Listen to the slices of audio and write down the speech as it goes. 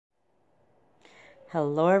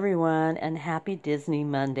Hello everyone and happy Disney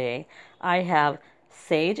Monday. I have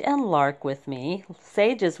Sage and Lark with me.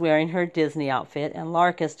 Sage is wearing her Disney outfit and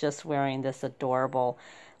Lark is just wearing this adorable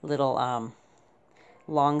little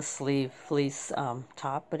long sleeve fleece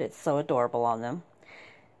top, but it's so adorable on them.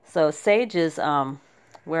 So Sage is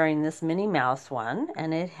wearing this Minnie Mouse one,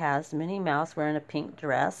 and it has Minnie Mouse wearing a pink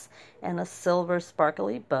dress and a silver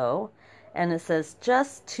sparkly bow, and it says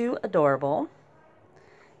just too adorable.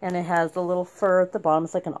 And it has the little fur at the bottom.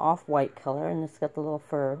 It's like an off-white color, and it's got the little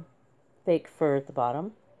fur, fake fur at the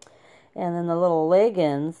bottom. And then the little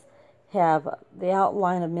leggings have the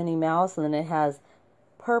outline of Minnie Mouse, and then it has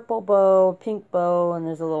purple bow, pink bow, and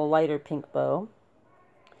there's a little lighter pink bow.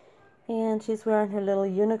 And she's wearing her little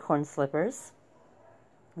unicorn slippers.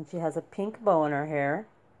 And she has a pink bow in her hair.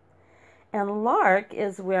 And Lark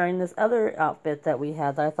is wearing this other outfit that we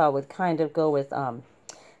had that I thought would kind of go with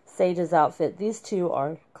Sage's outfit. These two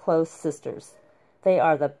are close sisters. They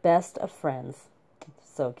are the best of friends.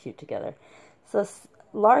 So cute together. So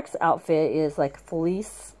Lark's outfit is like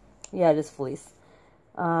fleece. Yeah, it is fleece.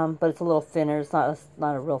 But it's a little thinner. It's not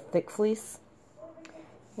a real thick fleece.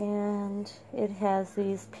 And it has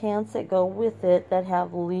these pants that go with it that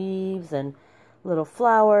have leaves and little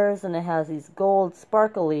flowers. And it has these gold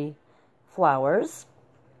sparkly flowers.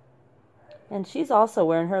 And she's also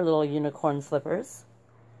wearing her little unicorn slippers.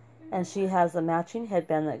 And she has a matching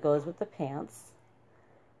headband that goes with the pants.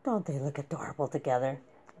 Don't they look adorable together?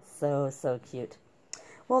 So, so cute.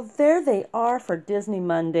 Well, there they are for Disney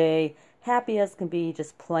Monday. Happy as can be,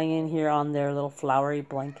 just playing here on their little flowery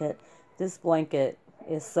blanket. This blanket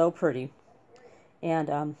is so pretty. And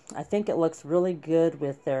I think it looks really good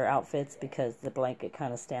with their outfits because the blanket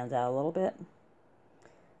kind of stands out a little bit.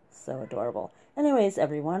 So adorable. Anyways,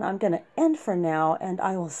 everyone, I'm going to end for now, and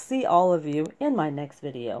I will see all of you in my next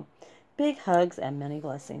video. Big hugs and many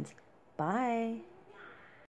blessings. Bye.